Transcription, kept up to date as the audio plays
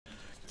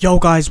Yo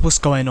guys, what's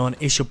going on?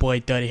 It's your boy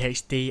Dirty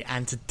HD,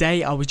 and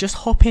today I was just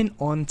hopping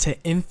on to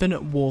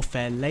Infinite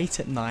Warfare late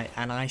at night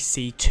and I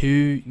see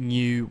two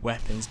new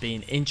weapons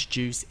being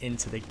introduced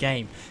into the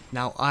game.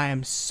 Now I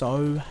am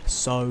so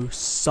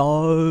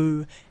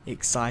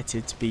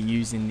excited to be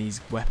using these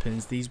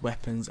weapons. These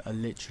weapons are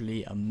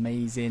literally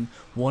amazing.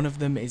 One of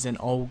them is an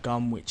old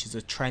gun, which is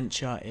a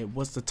trencher. It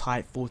was the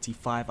Type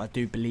 45, I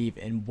do believe,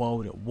 in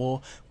World at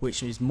War,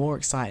 which is more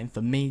exciting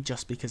for me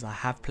just because I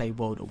have played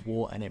World at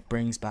War and it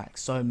brings back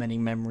so many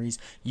memories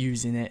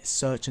using it.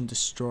 Search and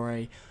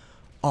destroy,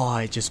 oh,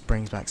 it just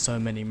brings back so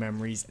many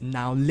memories.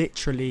 Now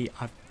literally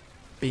I've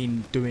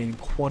been doing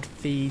quad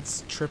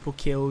feeds, triple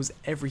kills,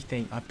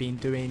 everything. I've been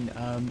doing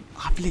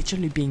I've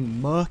literally been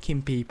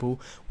murking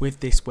people with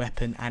this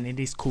weapon, and it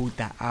is called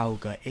the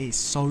Auger. It is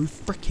so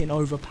freaking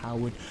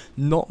overpowered.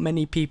 Not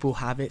many people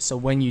have it, so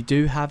when you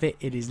do have it,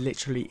 it is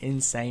literally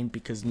insane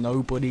because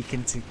nobody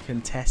can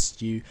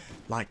contest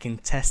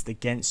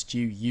against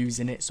you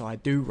using it. So I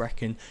do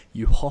reckon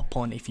you hop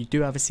on, if you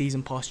do have a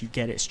season pass, you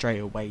get it straight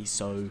away,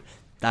 so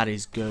that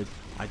is good.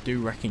 I do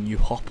reckon you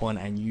hop on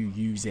and you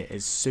use it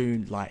as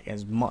soon,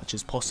 as much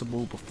as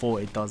possible before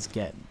it does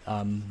get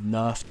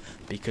nerfed,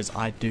 because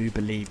I do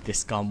believe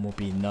this gun will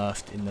be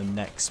nerfed in the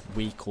next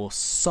week or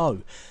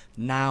so.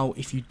 Now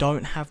if you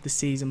don't have the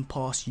season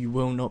pass, you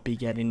will not be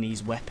getting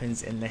these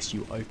weapons unless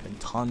you open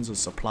tons of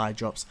supply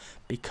drops.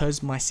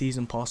 Because my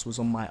season pass was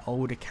on my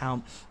old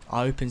account,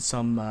 I opened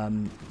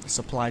some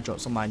supply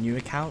drops on my new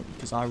account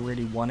because I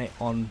really want it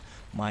on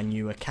my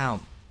new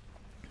account.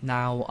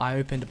 Now I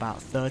opened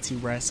about 30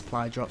 rare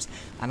supply drops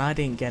and I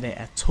didn't get it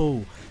at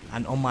all,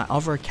 and on my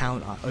other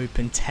account I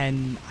opened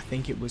 10, I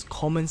think it was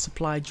common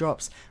supply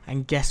drops,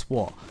 and guess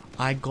what,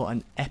 I got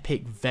an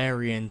epic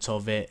variant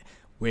of it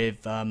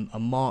with a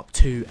Mark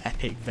II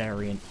epic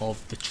variant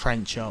of the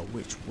trencher,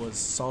 which was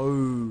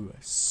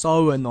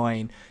so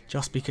annoying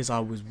just because I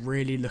was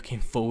really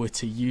looking forward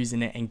to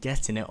using it and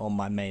getting it on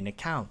my main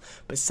account,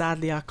 but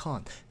sadly I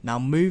can't. Now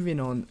moving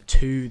on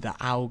to the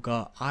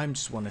Auger, I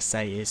just want to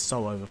say it's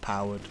so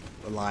overpowered.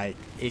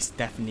 It's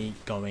definitely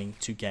going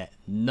to get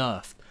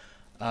nerfed.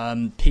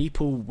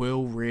 People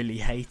will really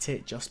hate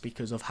it just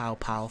because of how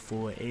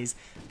powerful it is.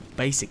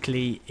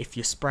 Basically, if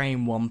you're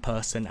spraying one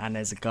person and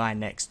there's a guy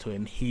next to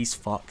him, he's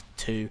fucked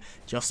too,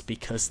 just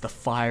because the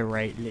fire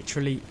rate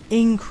literally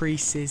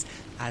increases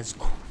as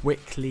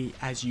quickly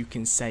as you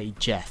can say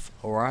Jeff.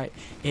 Alright,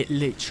 it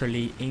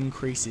literally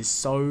increases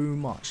so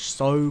much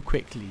so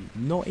quickly.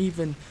 Not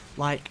even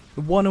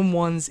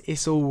one-on-ones,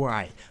 it's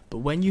alright, but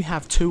when you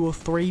have 2 or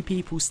 3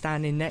 people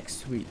standing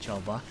next to each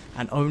other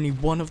and only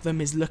one of them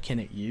is looking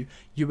at you,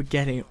 you are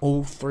getting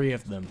all 3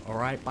 of them.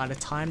 Alright, by the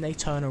time they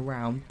turn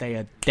around, they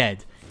are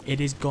dead. It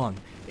is gone.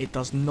 It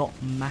does not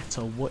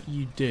matter what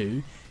you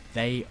do,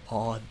 they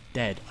are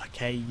dead.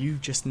 Okay, you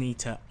just need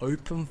to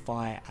open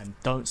fire and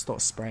don't stop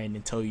spraying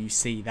until you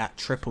see that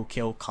triple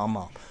kill come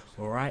up.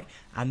 Alright,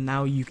 and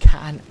now you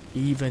can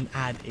even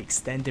add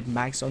extended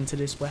mags onto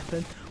this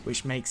weapon,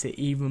 which makes it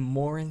even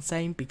more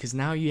insane because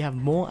now you have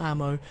more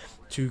ammo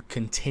to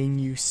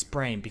continue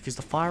spraying, because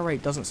the fire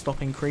rate doesn't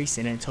stop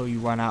increasing until you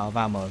run out of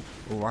ammo.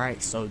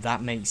 Alright, so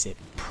that makes it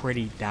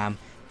pretty damn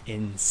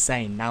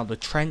insane. Now the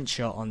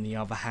trencher, on the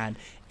other hand,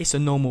 it's a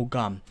normal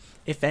gun.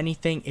 If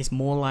anything, it's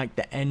more like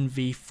the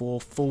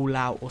NV4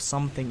 Fallout or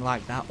something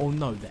like that, or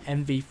no, the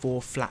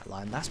NV4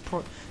 Flatline.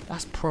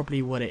 That's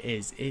probably what it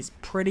is. It's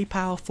pretty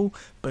powerful,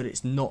 but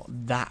it's not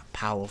that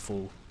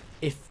powerful.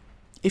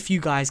 If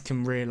you guys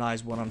can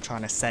realize what I'm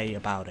trying to say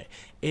about it.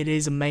 It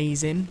is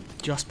amazing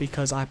just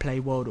because I play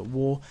World at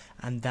War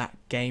and that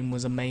game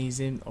was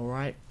amazing,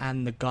 alright?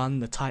 And the gun,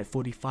 the Type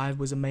 45,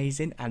 was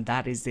amazing, and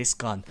that is this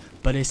gun.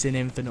 But it's in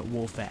Infinite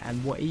Warfare,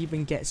 and what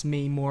even gets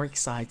me more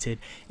excited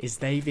is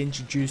they've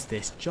introduced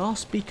this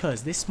just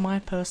because, this is my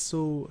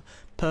personal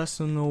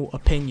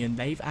opinion,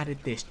 they've added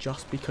this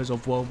just because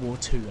of World War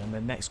II and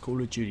the next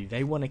Call of Duty.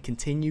 They want to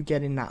continue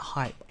getting that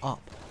hype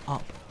up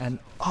and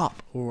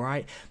up.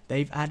 Alright,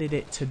 they've added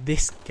it to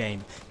this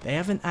game. They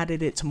haven't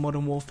added it to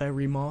Modern Warfare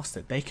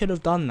Remastered. They could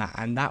have done that,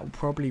 and that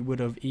probably would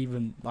have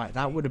even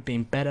that would have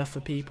been better for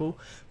people,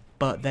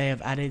 but they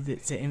have added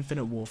it to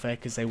Infinite Warfare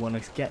because they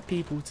want to get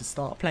people to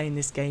start playing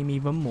this game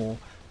even more,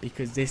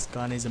 because this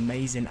gun is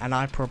amazing, and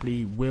I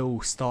probably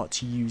will start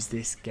to use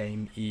this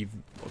gun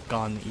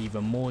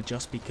even more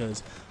just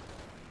because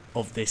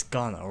of this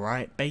gun.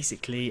 Alright,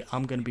 basically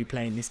I'm going to be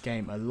playing this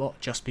game a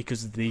lot just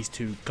because of these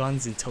two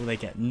guns until they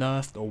get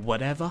nerfed or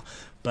whatever.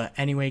 But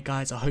anyway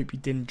guys, I hope you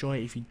did enjoy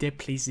it. If you did,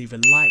 please leave a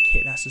like,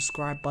 hit that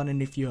subscribe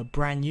button if you are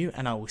brand new,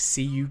 and I will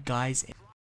see you guys